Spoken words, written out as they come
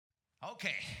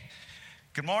Okay.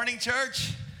 Good morning,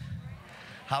 church.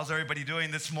 How's everybody doing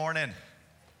this morning?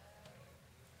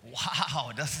 Wow,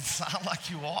 it doesn't sound like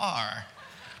you are.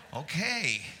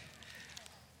 Okay.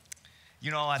 You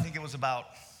know, I think it was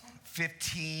about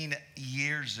 15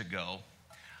 years ago,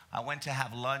 I went to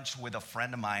have lunch with a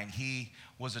friend of mine. He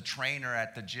was a trainer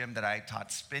at the gym that I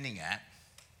taught spinning at.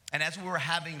 And as we were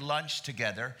having lunch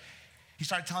together, he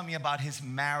started telling me about his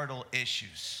marital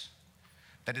issues,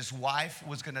 that his wife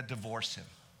was going to divorce him.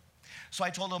 So I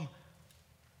told him,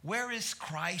 where is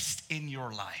Christ in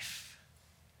your life?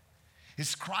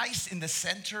 Is Christ in the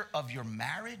center of your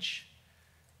marriage?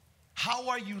 How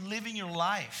are you living your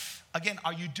life? Again,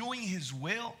 are you doing his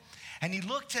will? And he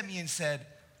looked at me and said,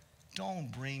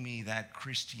 don't bring me that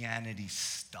Christianity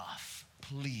stuff,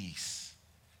 please.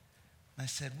 And I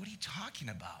said, what are you talking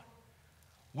about?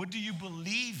 What do you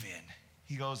believe in?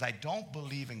 He goes, I don't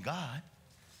believe in God.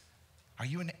 Are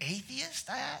you an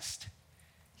atheist? I asked.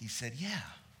 He said, yeah.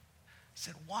 I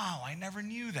said, wow, I never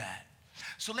knew that.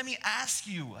 So let me ask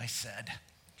you, I said,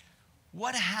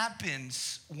 what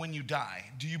happens when you die?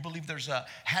 Do you believe there's a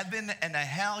heaven and a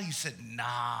hell? He said,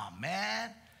 nah,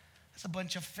 man, that's a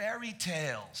bunch of fairy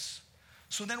tales.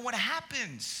 So then what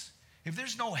happens? If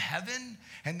there's no heaven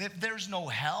and if there's no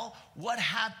hell, what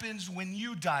happens when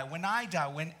you die, when I die,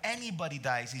 when anybody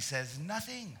dies? He says,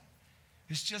 nothing.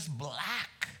 It's just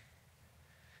black.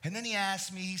 And then he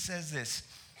asked me, he says this,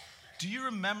 do you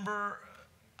remember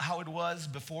how it was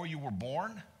before you were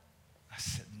born? I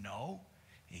said, no.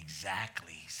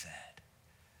 Exactly, he said.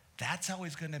 That's how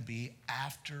it's going to be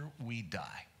after we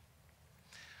die.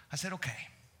 I said, okay.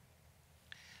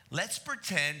 Let's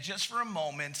pretend just for a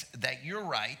moment that you're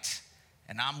right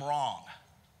and I'm wrong.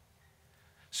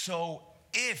 So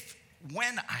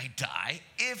when I die,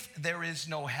 if there is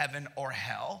no heaven or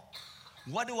hell,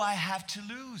 what do I have to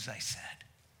lose? I said.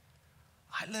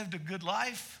 I lived a good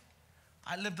life.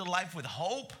 I lived a life with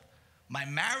hope. My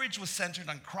marriage was centered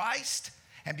on Christ.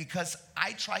 And because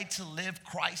I tried to live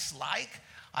Christ-like,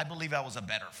 I believe I was a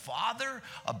better father,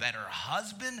 a better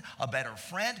husband, a better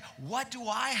friend. What do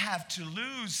I have to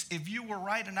lose if you were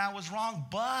right and I was wrong?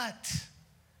 But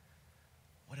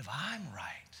what if I'm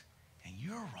right and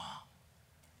you're wrong?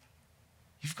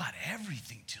 You've got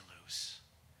everything to lose.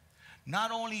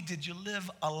 Not only did you live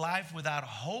a life without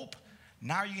hope,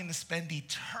 now you're going to spend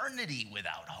eternity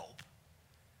without hope.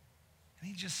 And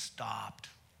he just stopped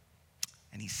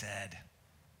and he said,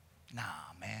 nah,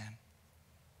 man,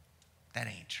 that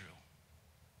ain't true.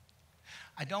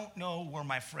 I don't know where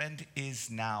my friend is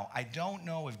now. I don't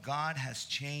know if God has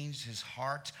changed his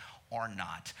heart or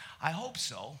not. I hope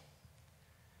so,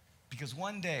 because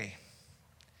one day,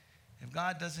 if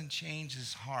God doesn't change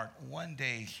his heart, one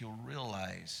day he'll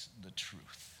realize the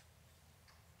truth.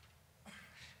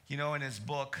 You know, in his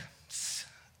book,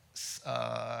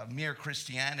 Mere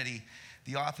Christianity,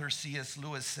 the author C.S.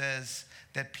 Lewis says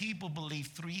that people believe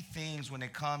three things when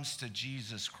it comes to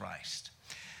Jesus Christ.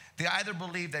 They either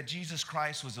believe that Jesus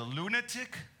Christ was a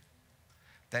lunatic,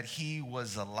 that he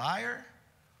was a liar,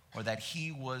 or that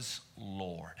he was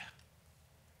Lord.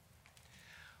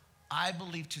 I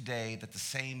believe today that the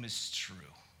same is true.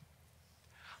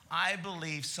 I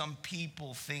believe some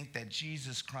people think that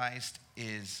Jesus Christ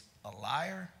is a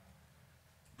liar,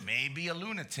 maybe a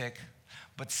lunatic,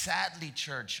 but sadly,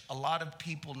 church, a lot of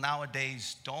people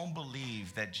nowadays don't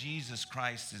believe that Jesus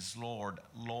Christ is Lord,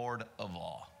 Lord of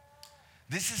all.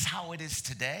 This is how it is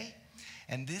today,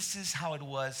 and this is how it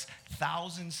was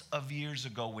thousands of years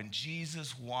ago when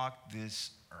Jesus walked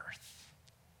this earth.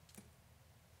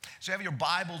 So you have your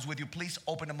Bibles with you. Please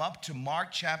open them up to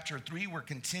Mark chapter 3. We're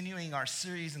continuing our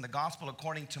series in the Gospel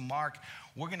according to Mark.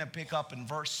 We're going to pick up in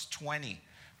verse 20.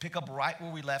 Pick up right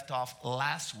where we left off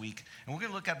last week. And we're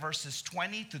going to look at verses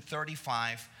 20 to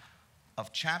 35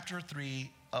 of chapter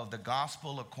 3 of the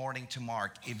Gospel according to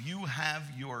Mark. If you have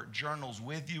your journals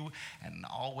with you, and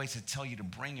always I tell you to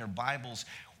bring your Bibles,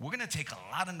 we're going to take a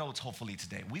lot of notes hopefully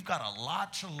today. We've got a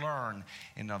lot to learn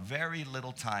in a very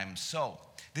little time. So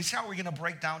this is how we're going to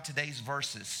break down today's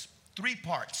verses. 3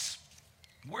 parts.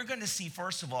 We're going to see,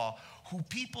 first of all, who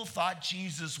people thought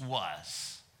Jesus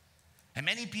was. And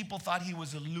many people thought he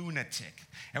was a lunatic.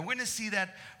 And we're going to see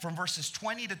that from verses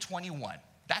 20 to 21.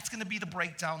 That's going to be the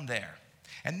breakdown there.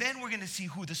 And then we're going to see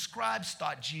who the scribes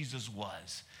thought Jesus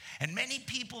was. And many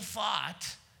people thought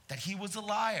that he was a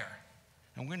liar.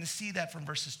 And we're going to see that from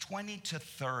verses 20 to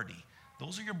 30.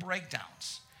 Those are your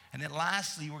breakdowns. And then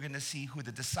lastly, we're going to see who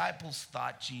the disciples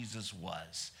thought Jesus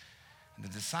was. And the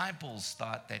disciples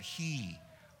thought that he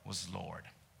was Lord.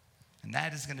 And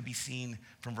that is going to be seen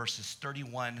from verses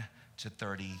 31 to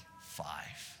 35.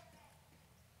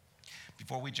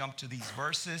 Before we jump to these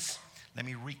verses, Let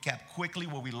me recap quickly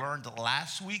what we learned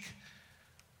last week.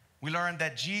 We learned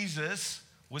that Jesus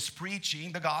was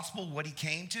preaching the gospel, what he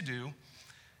came to do.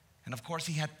 And of course,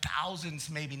 he had thousands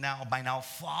by now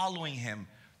following him,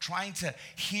 trying to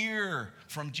hear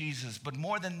from Jesus. But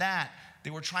more than that, they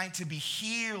were trying to be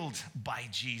healed by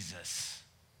Jesus.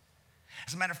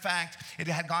 As a matter of fact, it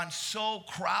had gone so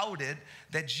crowded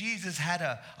that Jesus had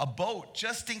a boat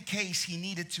just in case he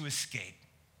needed to escape.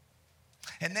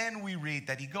 And then we read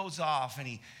that he goes off and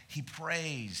he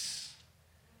prays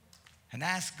and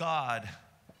asks God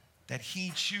that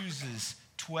he chooses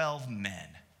 12 men.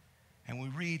 And we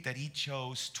read that he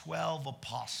chose 12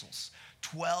 apostles,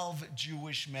 12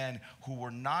 Jewish men who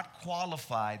were not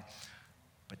qualified,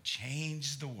 but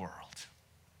changed the world.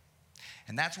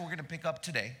 And that's what we're going to pick up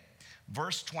today.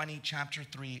 Verse 20, chapter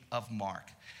 3 of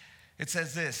Mark. It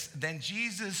says this, then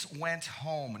Jesus went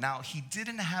home. Now, he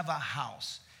didn't have a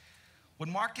house. What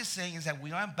Mark is saying is that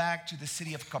we went back to the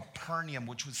city of Capernaum,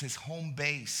 which was his home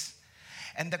base.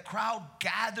 And the crowd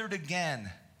gathered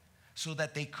again so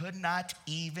that they could not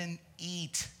even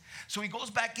eat. So he goes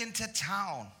back into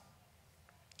town.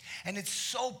 And it's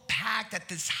so packed at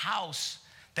this house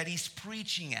that he's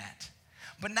preaching at.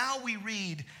 But now we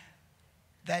read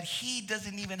that he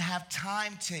doesn't even have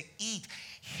time to eat.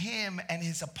 Him and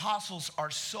his apostles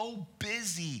are so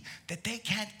busy that they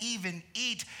can't even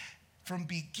eat. From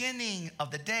beginning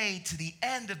of the day to the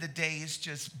end of the day is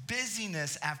just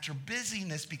busyness after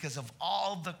busyness because of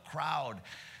all the crowd.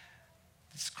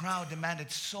 This crowd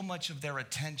demanded so much of their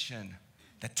attention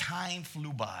that time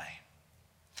flew by.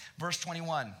 Verse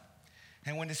 21,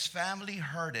 and when his family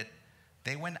heard it,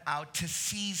 they went out to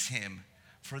seize him,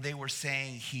 for they were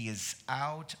saying he is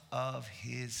out of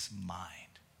his mind.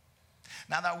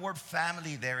 Now that word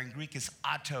family there in Greek is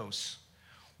atos,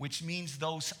 which means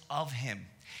those of him.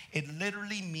 It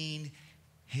literally means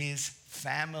his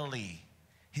family,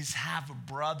 his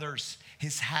half-brothers,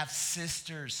 his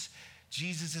half-sisters,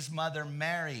 Jesus' mother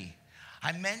Mary.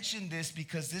 I mention this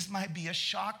because this might be a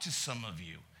shock to some of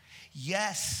you.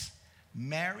 Yes,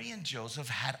 Mary and Joseph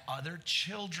had other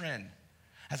children.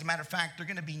 As a matter of fact, they're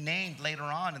going to be named later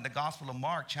on in the Gospel of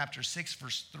Mark, chapter 6,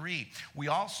 verse 3. We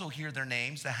also hear their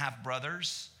names, the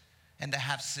half-brothers and the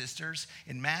half-sisters,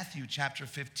 in Matthew chapter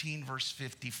 15, verse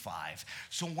 55.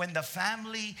 So when the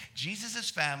family,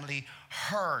 Jesus' family,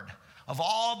 heard of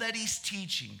all that he's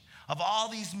teaching, of all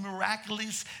these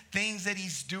miraculous things that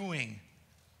he's doing,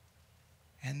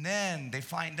 and then they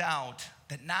find out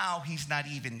that now he's not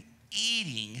even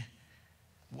eating,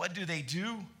 what do?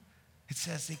 It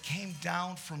says they came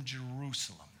down from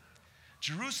Jerusalem.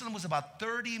 Jerusalem was about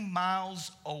 30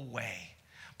 miles away,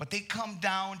 but they come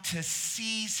down to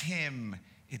seize him,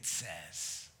 it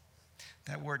says.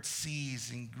 That word seize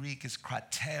in Greek is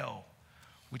krateo,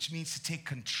 which means to take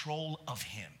control of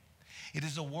him. It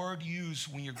is a word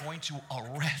used when you're going to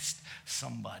arrest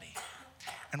somebody.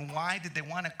 And why did they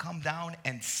want to come down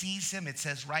and seize him? It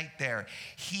says right there,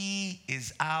 he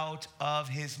is out of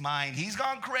his mind. He's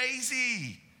gone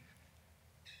crazy.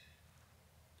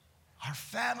 Our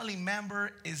family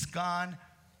member is gone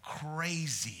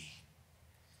crazy.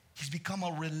 He's become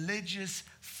a religious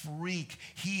freak.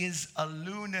 He is a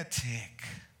lunatic.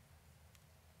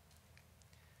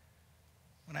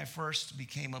 When I first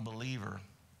became a believer,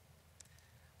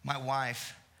 my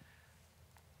wife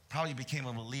probably became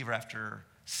a believer after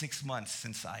 6 months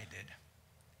since I did.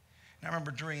 And I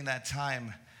remember during that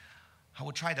time, I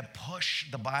would try to push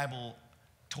the Bible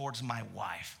towards my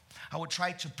wife. I would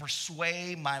try to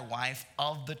persuade my wife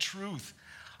of the truth.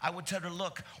 I would tell her,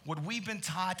 look, what we've been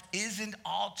taught isn't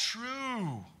all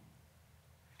true.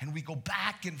 And we go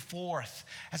back and forth.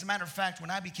 As a matter of fact,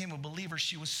 when I became a believer,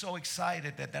 she was so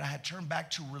excited that I had turned back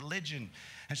to religion.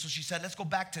 And so she said, let's go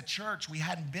back to church. We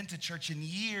hadn't been to church in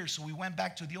years, so we went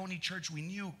back to the only church we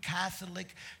knew,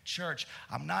 Catholic Church.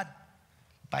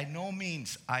 By no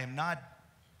means, I am not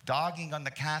dogging on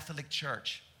the Catholic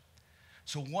Church.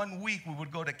 So 1 week we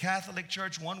would go to Catholic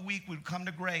church, 1 week we'd come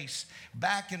to Grace,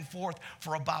 back and forth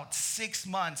for about 6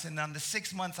 months. And on the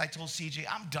 6 months I told CJ,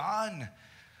 I'm done.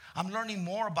 I'm learning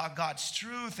more about God's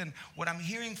truth, and what I'm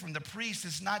hearing from the priest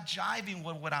is not jiving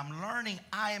with what I'm learning.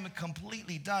 I am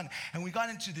completely done. And we got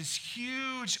into this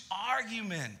huge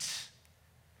argument.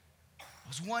 It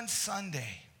was one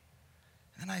Sunday.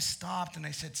 And then I stopped and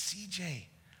I said, CJ,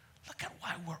 look at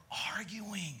why we're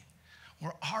arguing.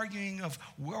 We're arguing of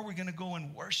where we're going to go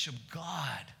and worship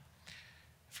God.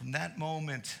 From that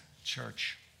moment,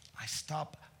 church, I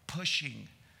stopped pushing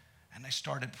and I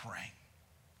started praying.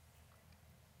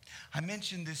 I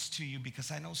mention this to you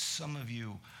because I know some of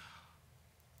you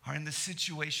are in the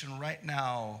situation right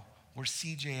now where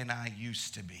CJ and I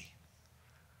used to be.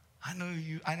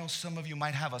 I know some of you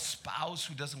might have a spouse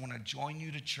who doesn't want to join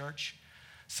you to church.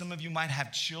 Some of you might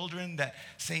have children that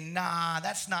say, nah,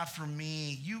 that's not for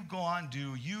me. You go on,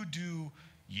 you do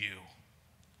you.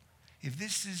 If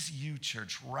this is you,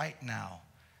 church, right now,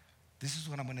 this is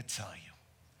what I'm going to tell you.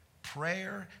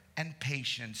 Prayer and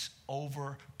patience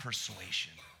over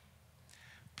persuasion.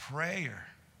 Prayer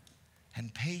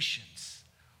and patience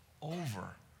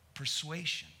over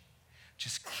persuasion.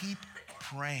 Just keep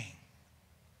praying.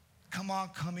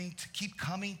 Keep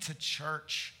coming to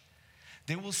church.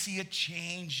 They will see a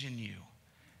change in you.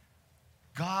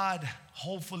 God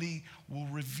hopefully will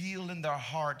reveal in their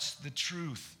hearts the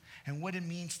truth and what it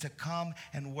means to come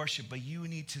and worship. But you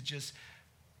need to just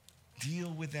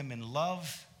deal with them in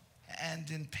love and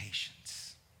in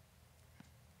patience.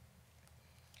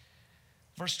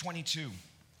 Verse 22.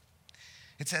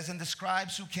 It says, and the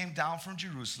scribes who came down from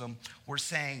Jerusalem were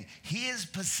saying, he is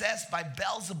possessed by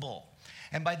Beelzebul,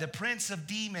 and by the prince of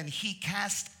demons he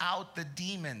cast out the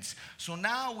demons. So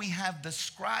now we have the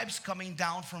scribes coming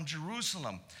down from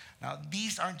Jerusalem. Now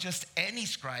these aren't just any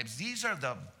scribes. These are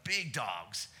the big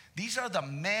dogs. These are the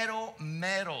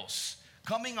meros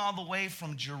coming all the way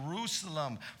from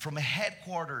Jerusalem, from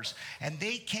headquarters. And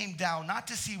they came down not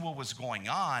to see what was going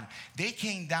on. They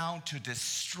came down to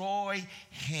destroy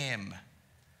him.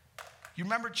 You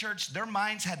remember, church, their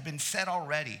minds had been set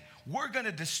already. We're going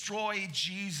to destroy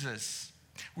Jesus.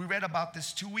 We read about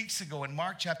this 2 weeks ago in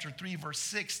Mark chapter 3, verse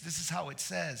 6. This is how it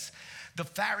says. The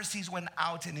Pharisees went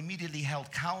out and immediately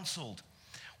held counsel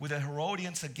with the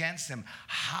Herodians against him,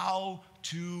 how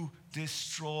to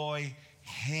destroy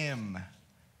him.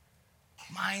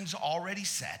 Minds already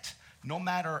set, no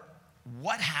matter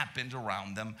what happened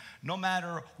around them, no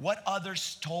matter what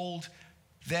others told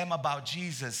them about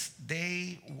Jesus,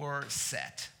 they were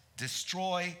set.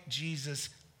 Destroy Jesus,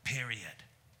 period.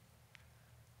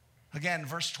 Again,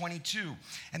 verse 22,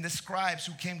 and the scribes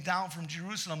who came down from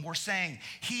Jerusalem were saying,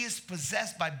 he is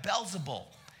possessed by Beelzebul,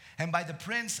 and by the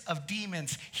prince of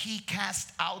demons, he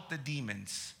cast out the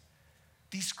demons.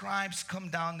 These scribes come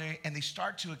down there and they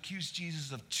start to accuse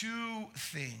Jesus of two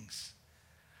things.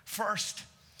 First,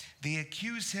 they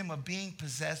accuse him of being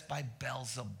possessed by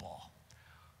Beelzebul.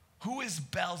 Who is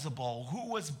Beelzebul?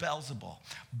 Who was Beelzebul?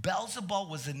 Beelzebul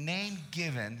was a name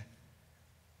given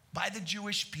by the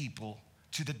Jewish people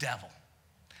to the devil,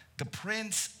 the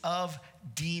prince of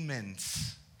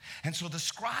demons. And so the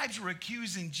scribes were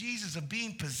accusing Jesus of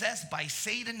being possessed by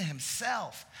Satan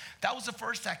himself. That was the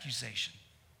first accusation.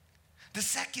 The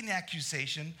second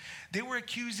accusation, they were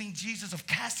accusing Jesus of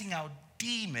casting out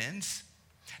demons,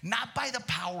 not by the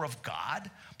power of God,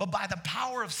 but by the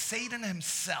power of Satan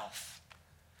himself.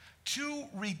 Two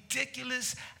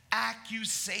ridiculous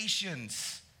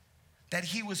accusations that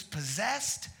he was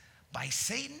possessed by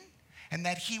Satan and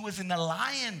that he was in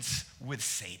alliance with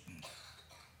Satan.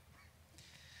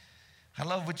 I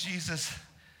love what Jesus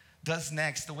does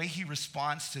next, the way he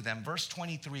responds to them. Verse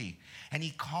 23, and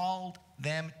he called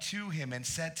them to him and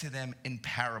said to them in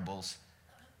parables,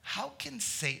 how can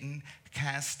Satan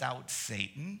cast out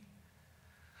Satan?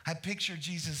 I picture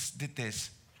Jesus did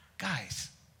this. Guys,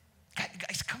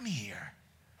 come here.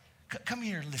 Come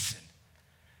here, listen.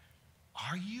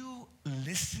 Are you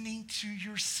listening to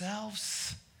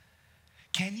yourselves?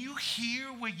 Can you hear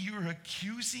what you're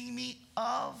accusing me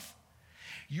of?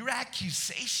 Your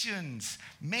accusations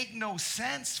make no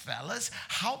sense, fellas.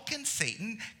 How can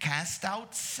Satan cast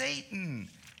out Satan?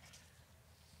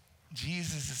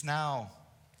 Jesus is now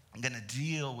going to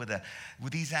deal with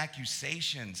these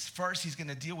accusations. First, he's going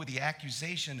to deal with the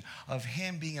accusation of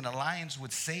him being in alliance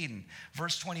with Satan.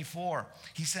 Verse 24,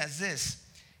 he says this,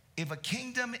 if a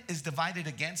kingdom is divided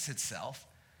against itself,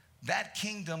 that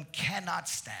kingdom cannot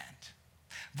stand.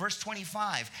 Verse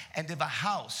 25, and if a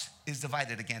house is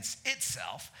divided against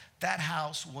itself, that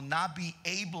house will not be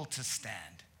able to stand.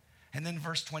 And then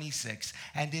verse 26,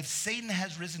 and if Satan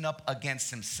has risen up against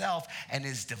himself and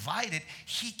is divided,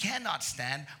 he cannot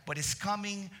stand, but is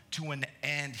coming to an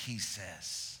end, he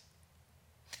says.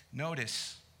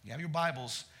 Notice, you have your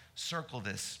Bibles, circle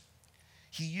this.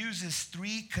 He uses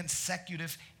three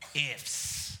consecutive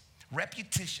ifs.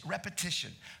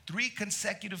 Repetition, three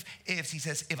consecutive ifs. He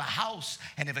says, if a house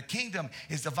and if a kingdom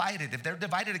is divided, if they're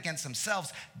divided against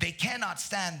themselves, they cannot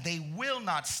stand, they will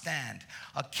not stand.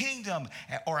 A kingdom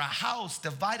or a house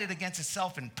divided against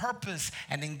itself in purpose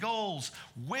and in goals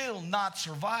will not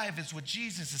survive, is what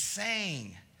Jesus is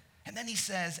saying. And then he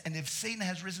says, and if Satan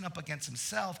has risen up against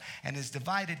himself and is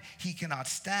divided, he cannot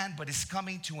stand, but is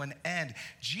coming to an end.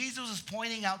 Jesus is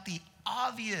pointing out the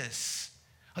obvious.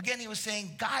 Again, he was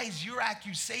saying, guys, your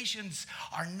accusations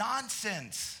are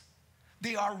nonsense.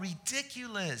 They are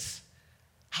ridiculous.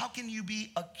 How can you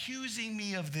be accusing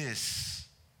me of this?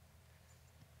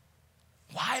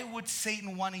 Why would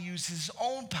Satan want to use his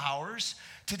own powers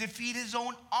to defeat his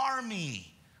own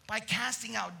army by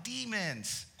casting out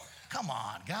demons? Come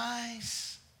on,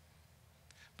 guys.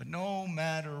 But no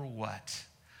matter what,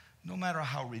 no matter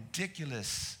how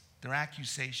ridiculous their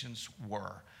accusations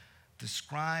were, the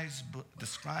scribes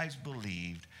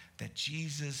believed that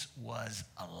Jesus was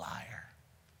a liar.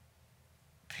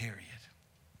 Period.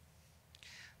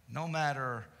 No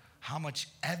matter how much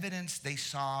evidence they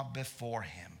saw before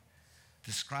him,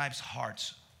 the scribes'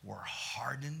 hearts were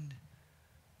hardened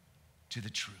to the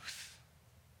truth.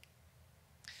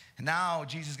 And now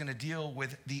Jesus is going to deal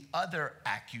with the other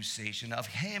accusation of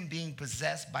him being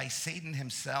possessed by Satan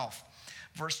himself.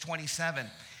 Verse 27,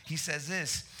 he says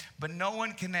this, "But no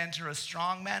one can enter a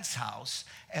strong man's house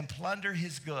and plunder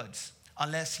his goods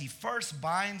unless he first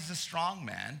binds the strong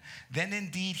man, then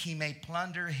indeed he may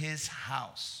plunder his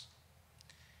house."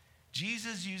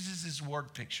 Jesus uses his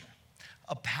word picture,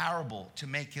 a parable, to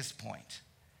make his point.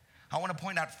 I want to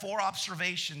point out 4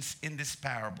 observations in this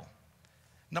parable.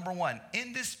 Number 1,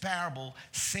 in this parable,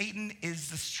 Satan is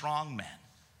the strong man.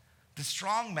 The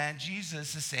strong man,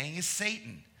 Jesus is saying, is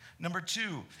Satan. Number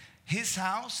 2, his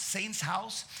house, Satan's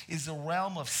house, is a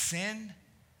realm of sin.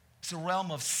 It's a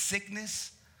realm of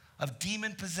sickness, of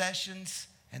demon possessions,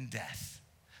 and death.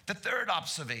 The third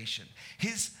observation,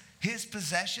 his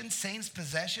possessions, Satan's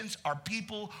possessions, are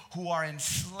people who are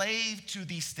enslaved to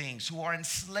these things, who are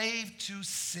enslaved to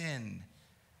sin.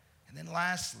 And then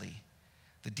lastly,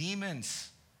 the demons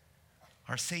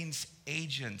are Satan's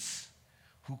agents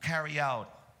who carry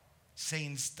out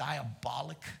Satan's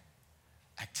diabolic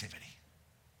activity.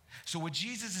 So what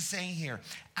Jesus is saying here,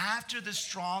 after the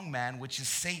strong man, which is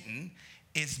Satan,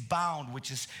 is bound,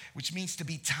 which means to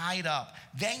be tied up,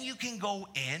 then you can go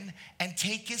in and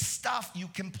take his stuff. You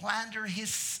can plunder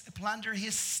his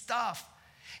stuff.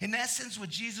 In essence, what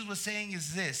Jesus was saying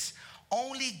is this: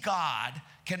 only God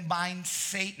can bind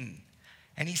Satan.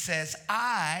 And he says,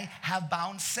 I have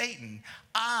bound Satan.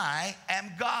 I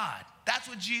am God. That's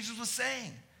what Jesus was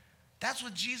saying. That's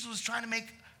what Jesus was trying to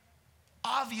make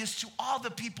obvious to all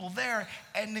the people there,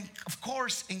 and of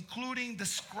course, including the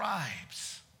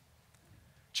scribes.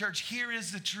 Church, here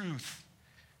is the truth.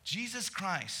 Jesus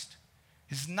Christ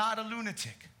is not a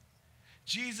lunatic.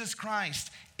 Jesus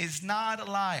Christ is not a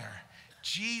liar.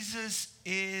 Jesus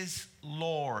is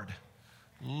Lord.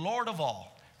 Lord of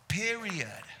all,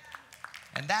 period.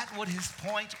 And that's what his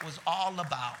point was all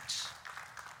about.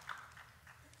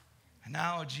 And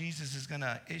now Jesus is going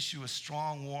to issue a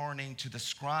strong warning to the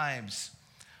scribes,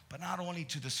 but not only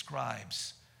to the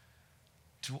scribes,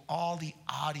 to all the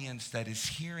audience that is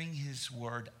hearing his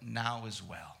word now as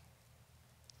well.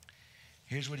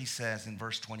 Here's what he says in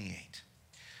verse 28.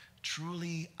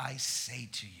 Truly I say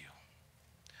to you,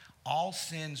 all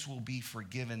sins will be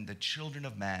forgiven the children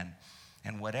of man,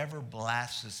 and whatever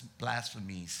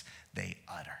blasphemies they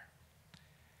utter.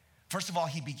 First of all,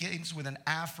 he begins with an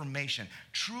affirmation.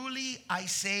 Truly I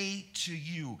say to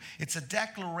you. It's a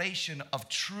declaration of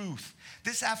truth.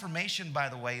 This affirmation, by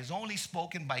the way, is only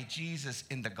spoken by Jesus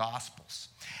in the Gospels.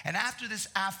 And after this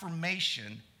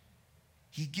affirmation,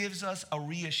 he gives us a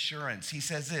reassurance. He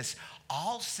says this: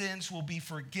 all sins will be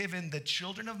forgiven the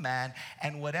children of man,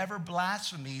 and whatever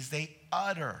blasphemies they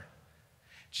utter.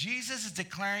 Jesus is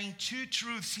declaring 2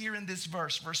 truths here in this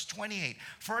verse, verse 28.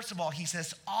 First of all, he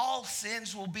says, all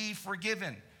sins will be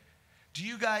forgiven. Do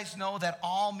you guys know that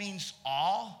all means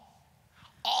all?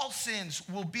 All sins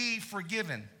will be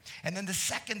forgiven. And then the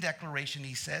second declaration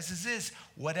he says is this: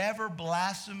 whatever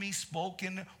blasphemy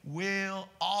spoken will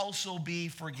also be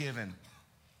forgiven.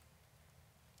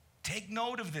 Take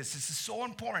note of this. This is so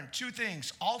important. 2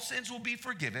 things. All sins will be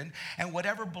forgiven, and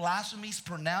whatever blasphemies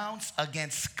pronounced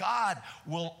against God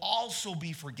will also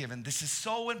be forgiven. This is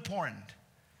so important.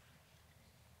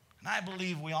 And I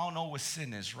believe we all know what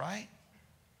sin is, right?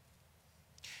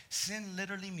 Sin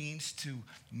literally means to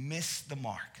miss the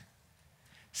mark.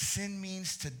 Sin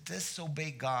means to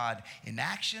disobey God in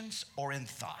actions or in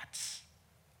thoughts.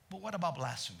 But what about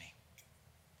blasphemy?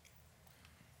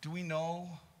 Do we know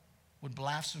what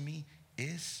blasphemy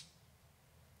is?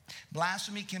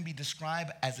 Blasphemy can be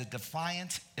described as a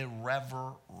defiant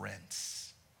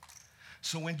irreverence.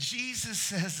 So when Jesus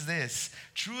says this,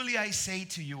 truly I say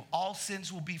to you, all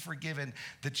sins will be forgiven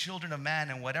the children of man,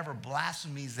 and whatever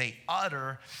blasphemies they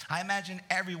utter, I imagine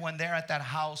everyone there at that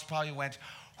house probably went,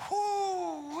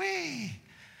 whoo-wee,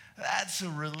 that's a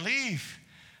relief.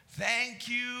 Thank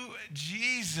you,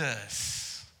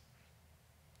 Jesus.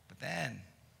 But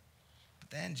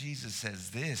then Jesus says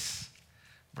this,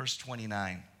 verse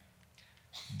 29,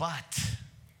 but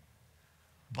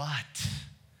But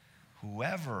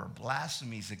whoever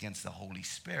blasphemies against the Holy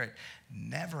Spirit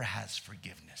never has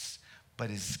forgiveness, but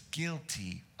is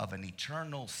guilty of an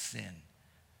eternal sin.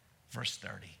 Verse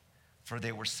 30. For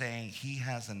they were saying he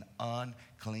has an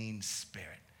unclean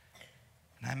spirit.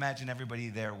 And I imagine everybody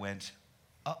there went,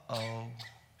 uh-oh.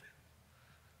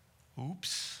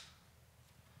 Oops.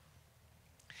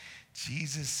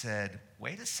 Jesus said,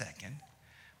 wait a second.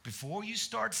 Before you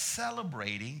start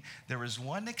celebrating, there is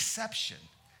one exception.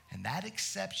 And that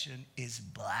exception is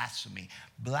blasphemy.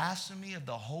 Blasphemy of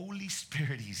the Holy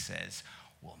Spirit, he says,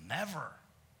 will never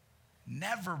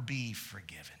be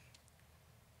forgiven.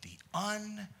 The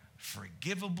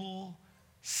unforgivable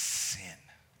sin.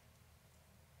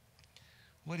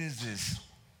 What is this?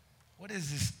 What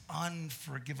is this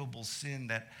unforgivable sin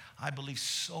that I believe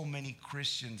so many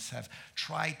Christians have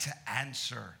tried to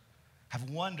answer, have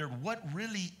wondered, what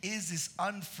really is this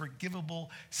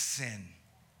unforgivable sin?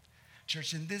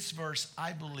 Church, in this verse,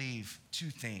 I believe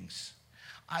two things.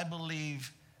 I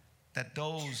believe that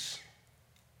those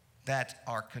that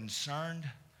are concerned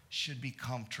should be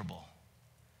comfortable,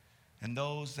 and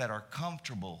those that are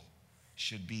comfortable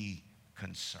should be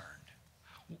concerned.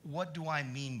 What do I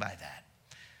mean by that?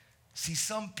 See,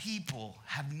 some people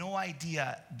have no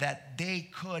idea that they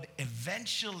could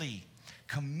eventually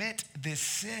commit this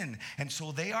sin, and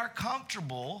so they are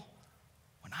comfortable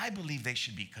when I believe they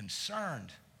should be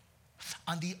concerned.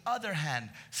 On the other hand,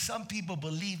 some people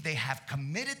believe they have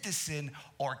committed this sin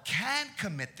or can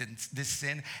commit this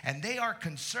sin, and they are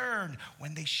concerned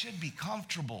when they should be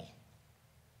comfortable.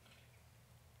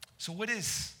 So what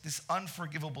is this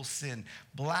unforgivable sin?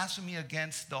 Blasphemy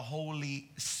against the Holy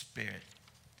Spirit.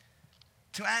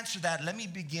 To answer that, let me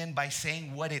begin by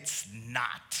saying what it's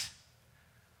not.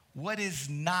 What is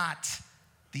not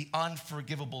the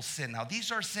unforgivable sin? Now,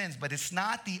 these are sins, but it's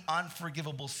not the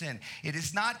unforgivable sin. It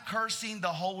is not cursing the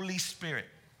Holy Spirit.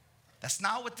 That's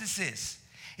not what this is.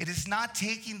 It is not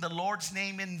taking the Lord's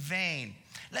name in vain.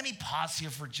 Let me pause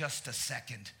here for just a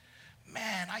second.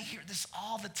 Man, I hear this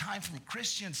all the time from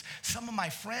Christians. Some of my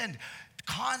friends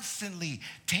constantly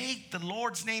take the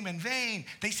Lord's name in vain.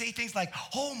 They say things like,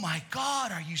 oh my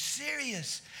God, are you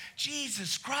serious?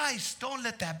 Jesus Christ, don't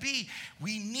let that be.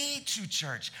 We need to,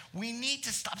 church. We need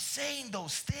to stop saying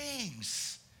those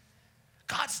things.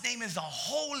 God's name is a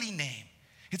holy name.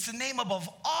 It's a name above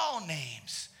all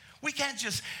names. We can't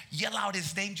just yell out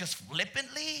his name just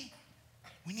flippantly.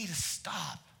 We need to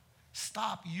stop.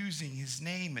 Stop using his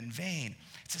name in vain.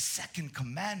 It's a second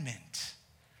commandment.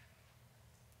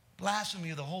 Blasphemy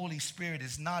of the Holy Spirit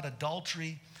is not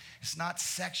adultery. It's not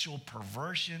sexual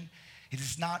perversion. It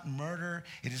is not murder.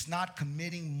 It is not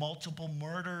committing multiple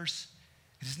murders.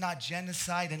 It is not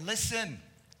genocide. And listen,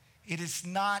 it is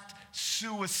not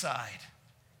suicide.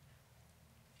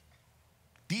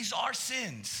 These are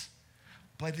sins,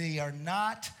 but they are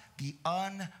not the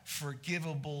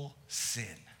unforgivable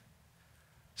sin.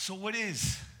 So what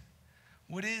is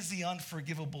the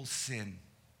unforgivable sin?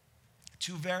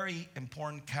 Two very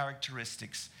important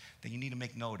characteristics that you need to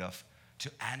make note of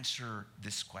to answer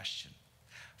this question.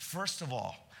 First of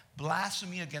all,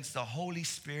 blasphemy against the Holy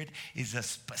Spirit is a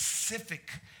specific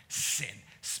sin.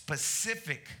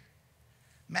 Specific.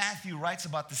 Matthew writes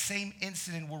about the same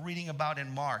incident we're reading about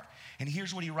in Mark. And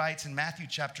here's what he writes in Matthew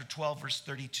chapter 12, verse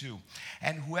 32.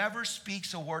 And whoever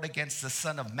speaks a word against the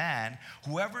Son of Man,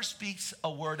 whoever speaks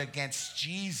a word against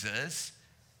Jesus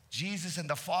and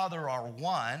the Father are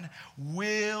one,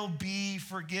 will be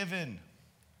forgiven.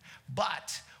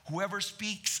 But whoever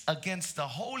speaks against the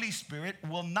Holy Spirit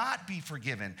will not be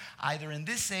forgiven, either in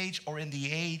this age or in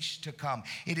the age to come.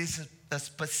 It is a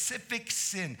specific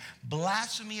sin,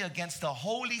 blasphemy against the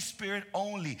Holy Spirit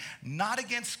only, not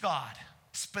against God.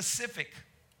 Specific.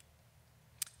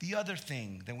 The other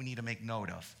thing that we need to make note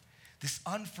of, this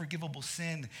unforgivable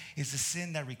sin is a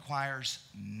sin that requires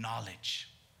knowledge.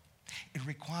 It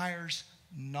requires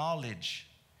knowledge.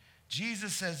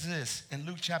 Jesus says this in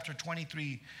Luke chapter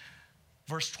 23,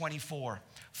 verse 24.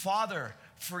 Father,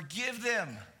 forgive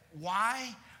them.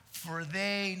 Why? For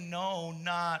they know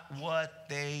not what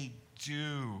they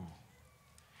do.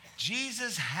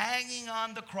 Jesus hanging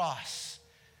on the cross.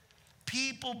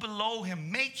 People below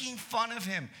him making fun of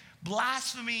him,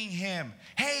 blaspheming him.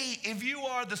 Hey, if you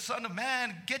are the Son of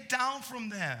Man, get down from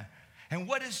there. And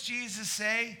what does Jesus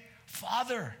say?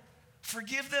 Father,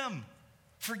 forgive them.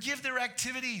 Forgive their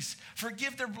activities.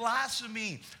 Forgive their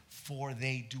blasphemy. For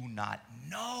they do not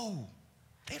know.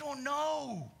 They don't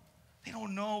know. They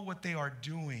don't know what they are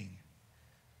doing.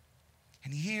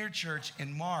 And here, church,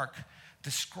 in Mark, the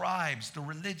scribes, the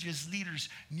religious leaders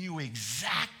knew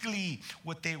exactly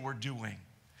what they were doing.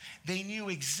 They knew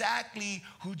exactly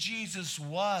who Jesus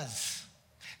was.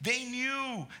 They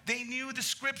knew the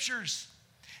scriptures.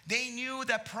 They knew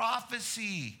that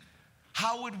prophecy.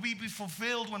 How would we be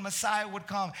fulfilled when Messiah would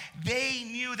come? They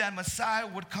knew that Messiah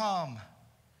would come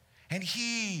and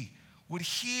he would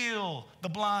heal the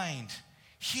blind,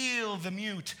 heal the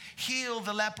mute, heal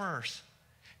the lepers.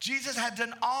 Jesus had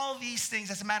done all these things.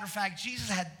 As a matter of fact, Jesus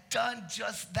had done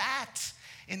just that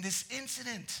in this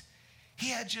incident. He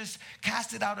had just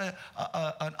casted out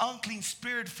an unclean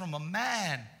spirit from a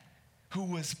man who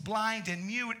was blind and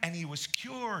mute, and he was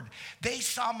cured. They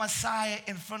saw Messiah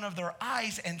in front of their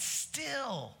eyes, and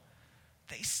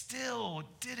they still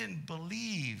didn't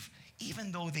believe,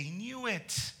 even though they knew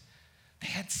it. They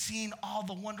had seen all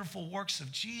the wonderful works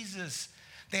of Jesus.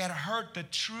 They had heard the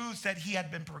truth that he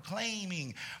had been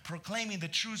proclaiming the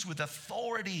truth with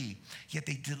authority, yet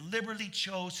they deliberately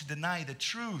chose to deny the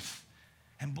truth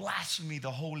and blaspheme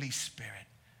the Holy Spirit.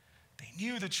 They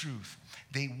knew the truth.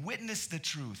 They witnessed the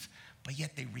truth, but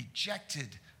yet they rejected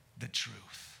the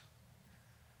truth.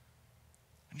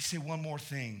 Let me say one more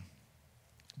thing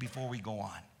before we go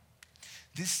on.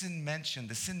 The sin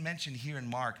mentioned here in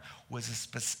Mark was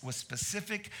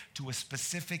specific to a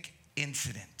specific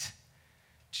incident.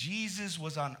 Jesus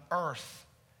was on earth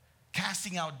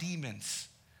casting out demons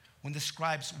when the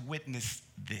scribes witnessed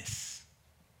this.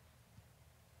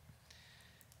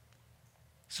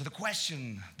 So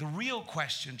the real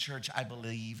question, church, I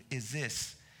believe, is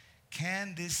this: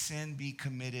 can this sin be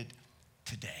committed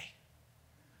today?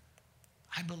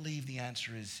 I believe the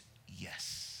answer is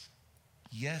yes.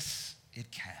 Yes,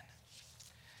 it can.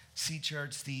 See,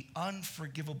 church, the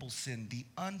unforgivable sin, the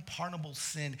unpardonable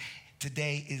sin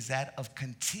today is that of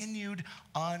continued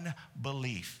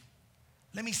unbelief.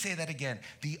 Let me say that again.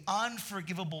 The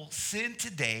unforgivable sin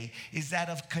today is that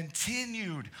of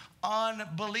continued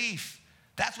unbelief.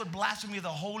 That's what blasphemy of the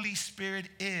Holy Spirit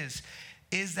is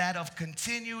that of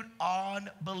continued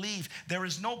unbelief. There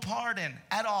is no pardon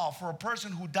at all for a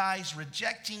person who dies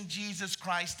rejecting Jesus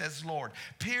Christ as Lord,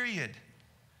 period.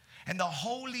 And the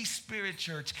Holy Spirit,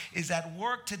 church, is at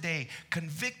work today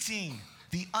convicting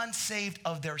the unsaved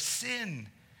of their sin.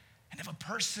 And if a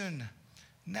person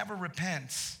never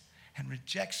repents and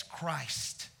rejects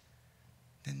Christ,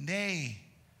 then they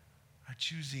are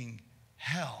choosing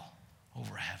hell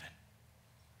over heaven,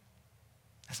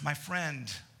 as my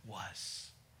friend was.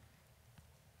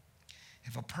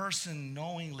 If a person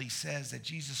knowingly says that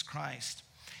Jesus Christ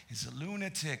is a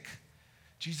lunatic,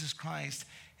 Jesus Christ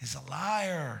is a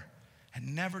liar,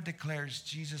 and never declares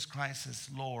Jesus Christ as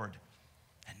Lord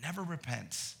and never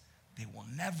repents, they will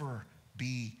never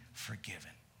be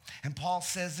forgiven. And Paul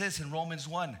says this in Romans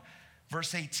 1,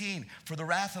 verse 18, for the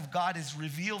wrath of God is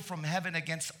revealed from heaven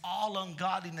against all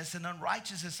ungodliness and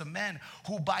unrighteousness of men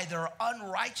who by their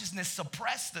unrighteousness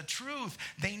suppress the truth.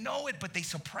 They know it, but they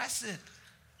suppress it.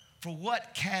 For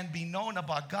what can be known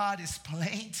about God is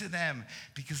plain to them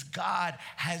because God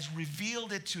has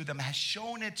revealed it to them, has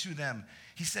shown it to them.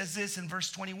 He says this in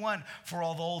verse 21, for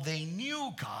although they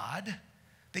knew God,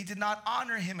 they did not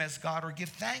honor him as God or give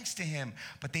thanks to him,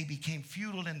 but they became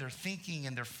futile in their thinking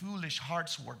and their foolish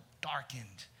hearts were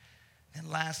darkened.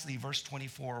 And lastly, verse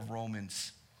 24 of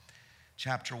Romans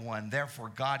chapter 1,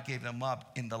 therefore God gave them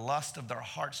up in the lust of their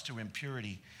hearts to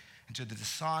impurity, and to the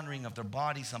dishonoring of their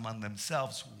bodies among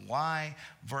themselves. Why?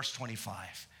 Verse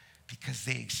 25, because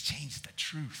they exchanged the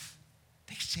truth.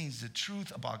 They exchanged the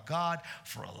truth about God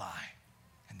for a lie.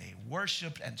 And they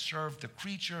worshiped and served the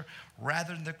creature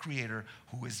rather than the Creator,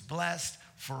 who is blessed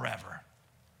forever.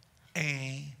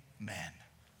 Amen.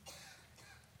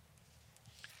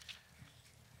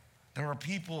 There are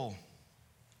people,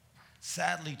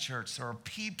 sadly, church, there are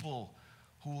people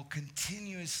who will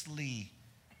continuously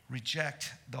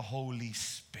reject the Holy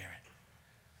Spirit.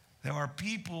 There are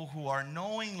people who are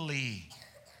knowingly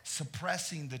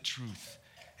suppressing the truth,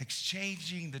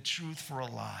 exchanging the truth for a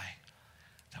lie.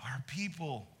 There are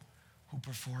people who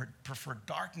prefer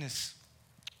darkness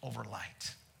over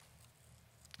light.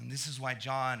 And this is why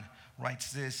John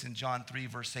writes this in John 3,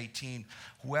 verse 18,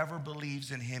 whoever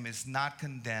believes in him is not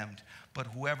condemned, but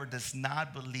whoever does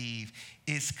not believe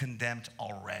is condemned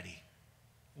already.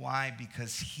 Why?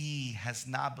 Because he has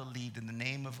not believed in the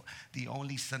name of the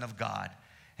only Son of God.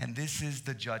 And this is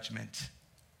the judgment.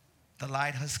 The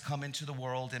light has come into the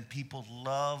world, and people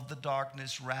love the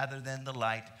darkness rather than the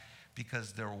light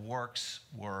because their works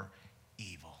were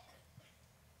evil.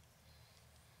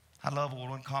 I love what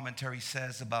one commentary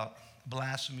says about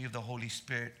blasphemy of the Holy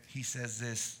Spirit. He says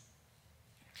this,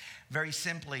 very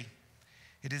simply,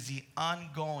 it is the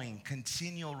ongoing,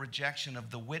 continual rejection of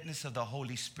the witness of the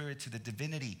Holy Spirit to the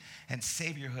divinity and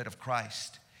saviorhood of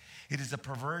Christ. It is a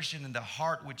perversion in the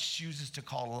heart which chooses to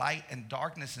call light and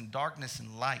darkness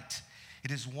and light. It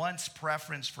is one's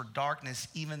preference for darkness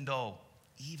even though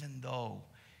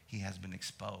he has been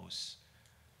exposed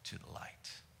to the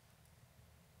light.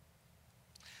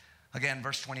 Again,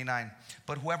 verse 29,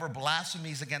 but whoever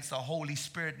blasphemes against the Holy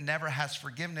Spirit never has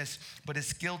forgiveness, but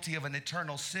is guilty of an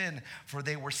eternal sin. For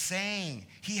they were saying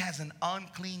he has an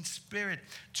unclean spirit.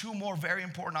 Two more very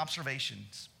important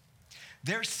observations.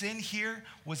 Their sin here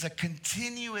was a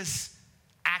continuous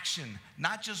action,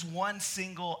 not just one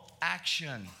single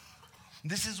action.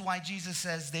 This is why Jesus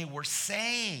says they were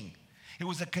saying. It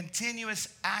was a continuous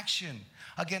action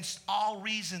against all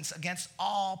reasons, against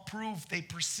all proof. They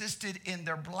persisted in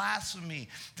their blasphemy.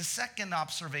 The second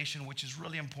observation, which is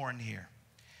really important here,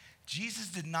 Jesus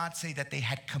did not say that they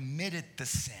had committed the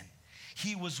sin.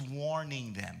 He was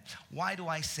warning them. Why do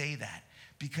I say that?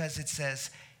 Because it says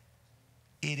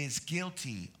it is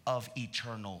guilty of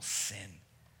eternal sin.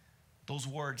 Those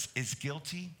words, is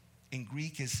guilty, in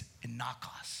Greek is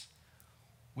enakos,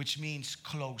 which means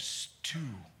close to.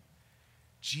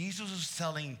 Jesus was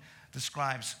telling the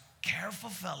scribes, careful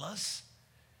fellas,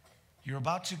 you're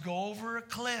about to go over a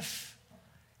cliff.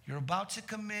 You're about to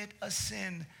commit a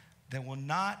sin that will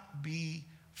not be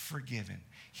forgiven.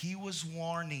 He was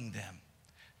warning them,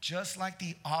 just like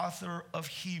the author of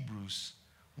Hebrews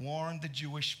warned the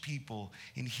Jewish people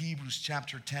in Hebrews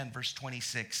chapter 10, verse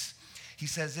 26. He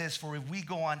says this, for if we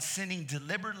go on sinning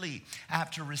deliberately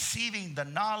after receiving the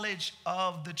knowledge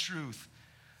of the truth,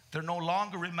 there no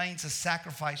longer remains a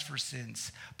sacrifice for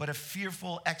sins, but a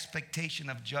fearful expectation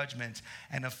of judgment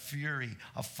and a fury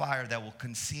of fire that will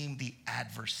consume the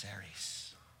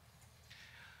adversaries.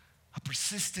 A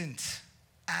persistent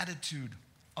attitude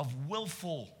of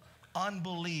willful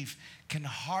unbelief can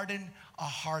harden a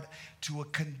heart to a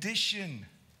condition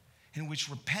in which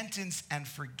repentance and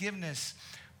forgiveness,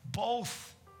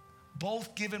 both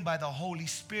given by the Holy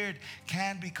Spirit,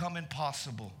 can become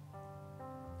impossible.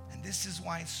 And this is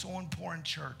why it's so important,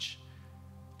 church,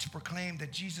 to proclaim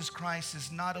that Jesus Christ is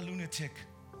not a lunatic.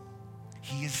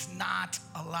 He is not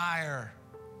a liar.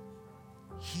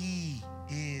 He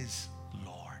is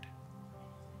Lord.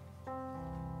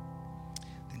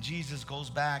 Then Jesus goes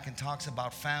back and talks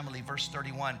about family, verse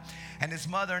 31. And his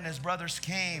mother and his brothers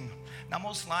came. Now,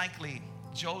 most likely,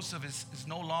 Joseph is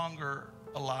no longer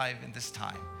alive in this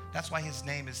time. That's why his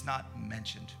name is not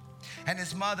mentioned. And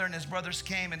his mother and his brothers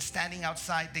came, and standing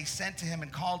outside, they sent to him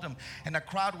and called him. And a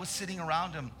crowd was sitting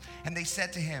around him. And they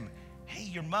said to him, hey,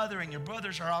 your mother and your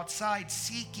brothers are outside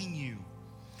seeking you.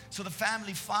 So the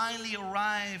family finally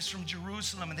arrives from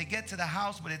Jerusalem, and they get to the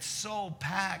house, but it's so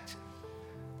packed.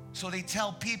 So they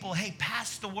tell people, hey,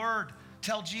 pass the word.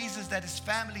 Tell Jesus that his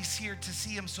family's here to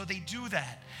see him. So they do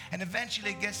that. And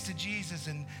eventually it gets to Jesus,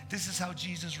 and this is how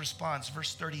Jesus responds.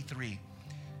 Verse 33.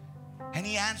 And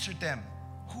he answered them,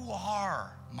 who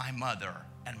are my mother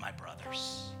and my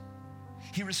brothers?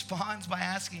 He responds by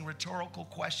asking a rhetorical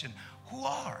question.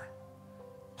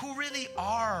 Who really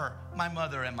are my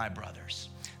mother and my brothers?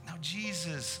 Now,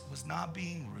 Jesus was not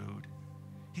being rude.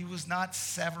 He was not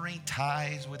severing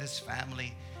ties with his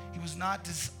family. He was not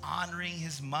dishonoring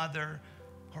his mother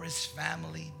or his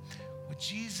family. What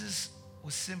Jesus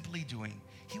was simply doing,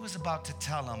 he was about to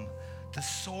tell them the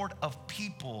sort of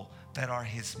people that are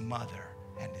his mother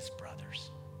and his brothers.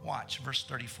 Watch, verse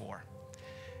 34.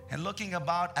 And looking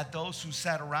about at those who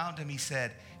sat around him, he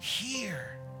said,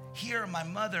 Here are my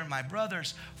mother and my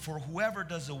brothers, for whoever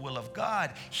does the will of God,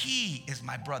 he is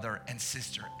my brother and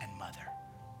sister and mother.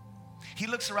 He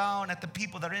looks around at the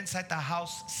people that are inside the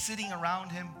house, sitting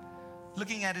around him,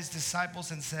 looking at his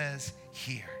disciples and says,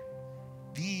 here,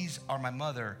 these are my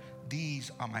mother,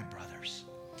 these are my brothers.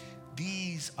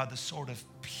 These are the sort of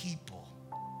people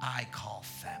I call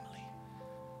family.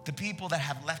 The people that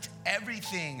have left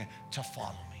everything to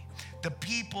follow me. The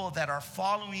people that are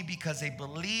following me because they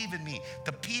believe in me.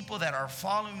 The people that are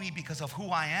following me because of who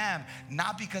I am,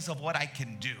 not because of what I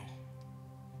can do.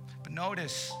 But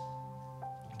notice,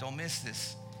 don't miss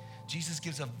this. Jesus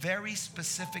gives a very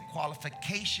specific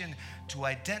qualification to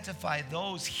identify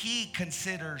those he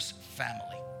considers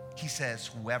family. He says,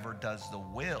 whoever does the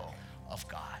will of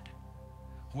God.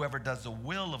 Whoever does the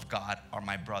will of God are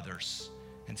my brothers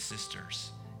and sisters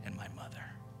and my mother.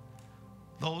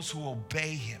 Those who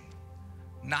obey him,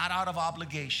 not out of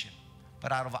obligation,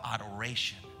 but out of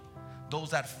adoration. Those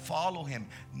that follow him,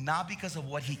 not because of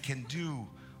what he can do,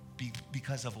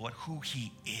 because of who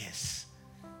he is.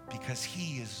 Because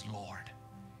he is Lord.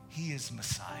 He is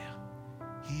Messiah.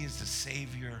 He is the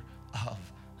Savior of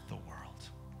the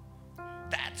world.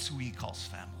 That's who he calls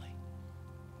family.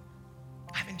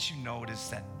 Haven't you noticed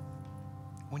that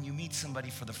when you meet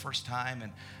somebody for the first time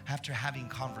and after having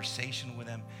conversation with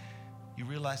them, you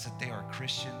realize that they are a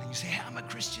Christian and you say, hey, I'm a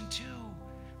Christian too.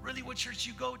 Really, what church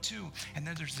you go to? And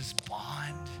then there's this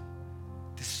bond,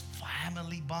 this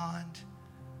family bond.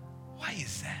 Why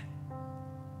is that?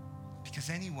 Because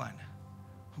anyone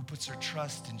who puts their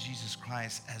trust in Jesus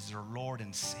Christ as their Lord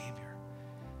and Savior,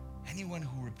 anyone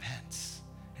who repents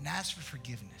and asks for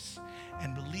forgiveness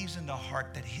and believes in the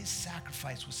heart that his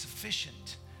sacrifice was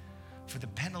sufficient for the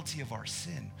penalty of our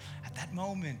sin, at that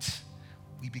moment,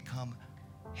 we become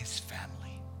his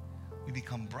family. We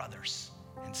become brothers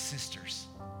and sisters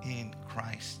in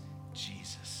Christ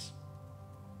Jesus.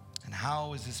 And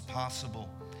how is this possible?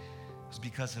 It's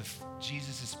because of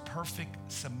Jesus' perfect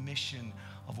submission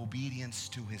of obedience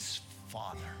to his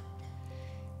Father.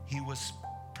 He was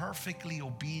perfectly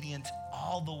obedient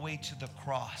all the way to the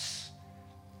cross.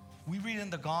 We read in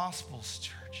the Gospels,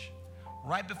 church,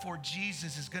 right before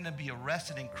Jesus is going to be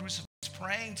arrested and crucified,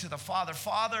 praying to the Father,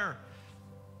 Father,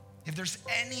 if there's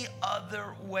any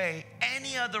other way.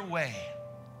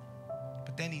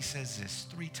 But then he says this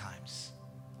 3 times.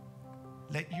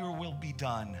 Let your will be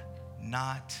done,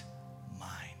 not mine.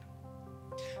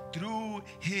 Through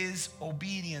his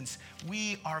obedience,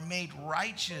 we are made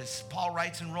righteous. Paul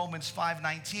writes in Romans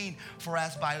 5:19, for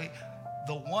as by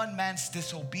the one man's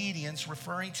disobedience,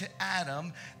 referring to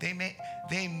Adam, the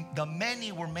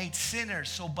many were made sinners.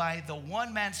 So by the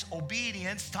one man's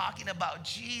obedience, talking about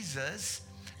Jesus,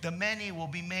 the many will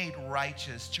be made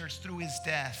righteous. Church, through his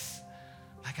death,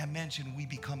 like I mentioned, we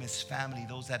become his family,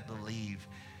 those that believe.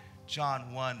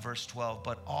 John 1, verse 12,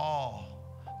 but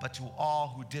to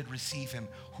all who did receive him,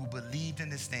 who believed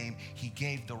in his name, he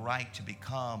gave the right to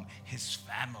become his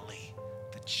family,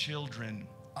 the children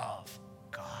of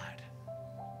God.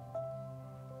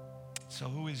 So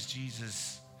who is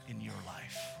Jesus in your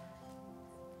life?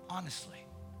 Honestly,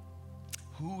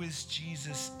 who is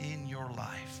Jesus in your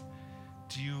life?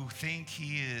 Do you think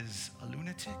he is a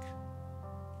lunatic?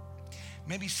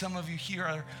 Maybe some of you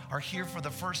here are here for the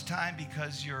first time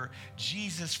because your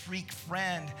Jesus freak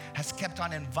friend has kept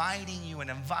on inviting you.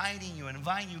 Come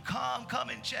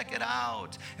and check it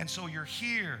out. And so you're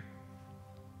here.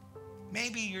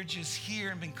 Maybe you're just here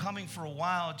and been coming for a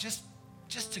while just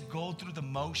to go through the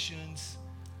motions,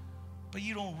 but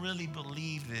you don't really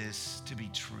believe this to be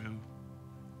true.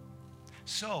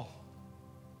 So,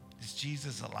 is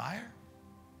Jesus a liar?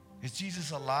 Is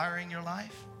Jesus a liar in your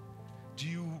life? Do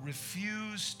you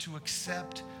refuse to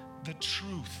accept the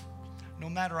truth, no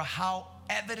matter how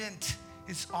evident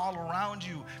it's all around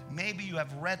you? Maybe you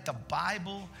have read the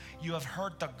Bible, you have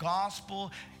heard the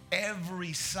gospel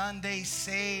every Sunday,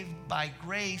 saved by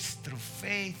grace through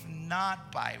faith, not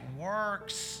by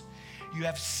works. You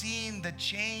have seen the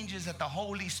changes that the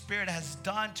Holy Spirit has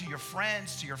done to your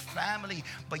friends, to your family,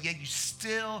 but yet you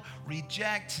still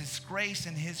reject his grace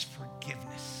and his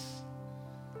forgiveness.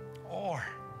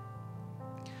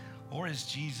 Or is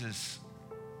Jesus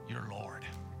your Lord?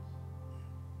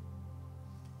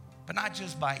 But not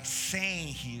just by saying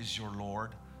he is your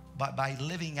Lord, but by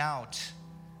living out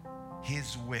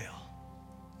his will.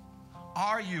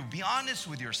 Are you, be honest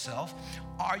with yourself,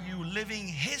 are you living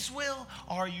his will?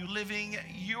 Or are you living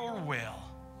your will?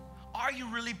 Are you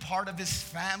really part of his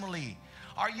family?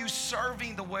 Are you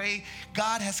serving the way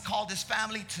God has called his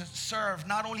family to serve,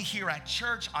 not only here at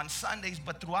church on Sundays,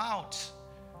 but throughout?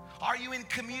 Are you in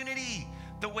community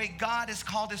the way God has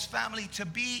called his family to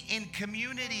be in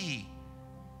community,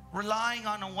 relying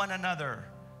on one another,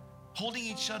 holding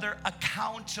each other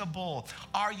accountable?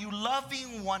 Are you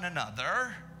loving one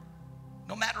another,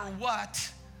 no matter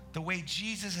what, the way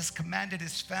Jesus has commanded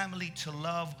his family to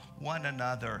love one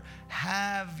another?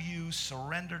 Have you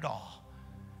surrendered all?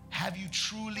 Have you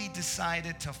truly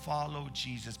decided to follow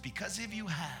Jesus? Because if you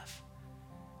have,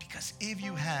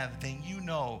 then you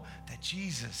know that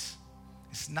Jesus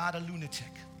is not a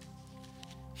lunatic.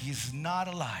 He is not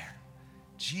a liar.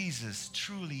 Jesus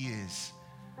truly is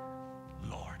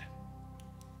Lord.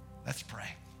 Let's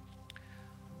pray.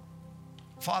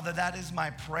 Father, that is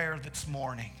my prayer this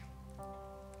morning.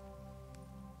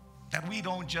 That we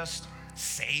don't just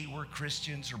say we're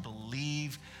Christians or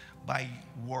believe by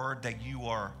word that you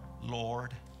are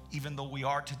Lord, even though we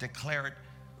are to declare it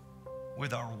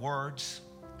with our words,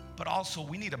 but also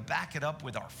we need to back it up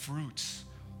with our fruits.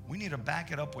 We need to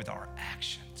back it up with our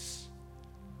actions.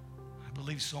 I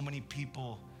believe so many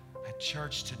people at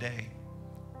church today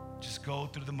just go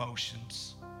through the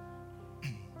motions,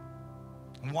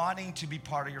 wanting to be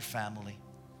part of your family,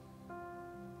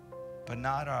 but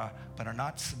are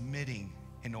not submitting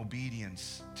in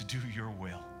obedience to do your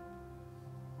will.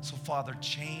 So Father,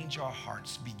 change our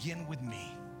hearts. Begin with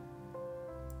me.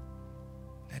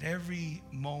 that every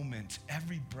moment,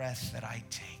 every breath that I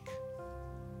take,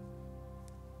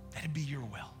 that it be your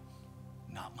will,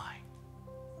 not mine,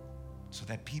 so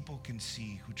that people can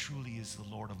see who truly is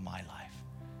the Lord of my life.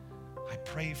 I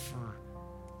pray for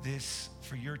this,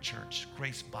 for your church,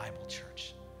 Grace Bible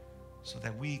Church, so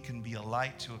that we can be a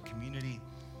light to a community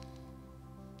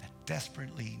that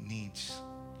desperately needs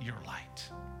your light.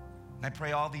 And I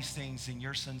pray all these things in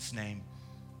your son's name.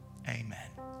 Amen.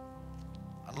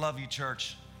 I love you,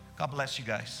 church. God bless you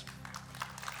guys.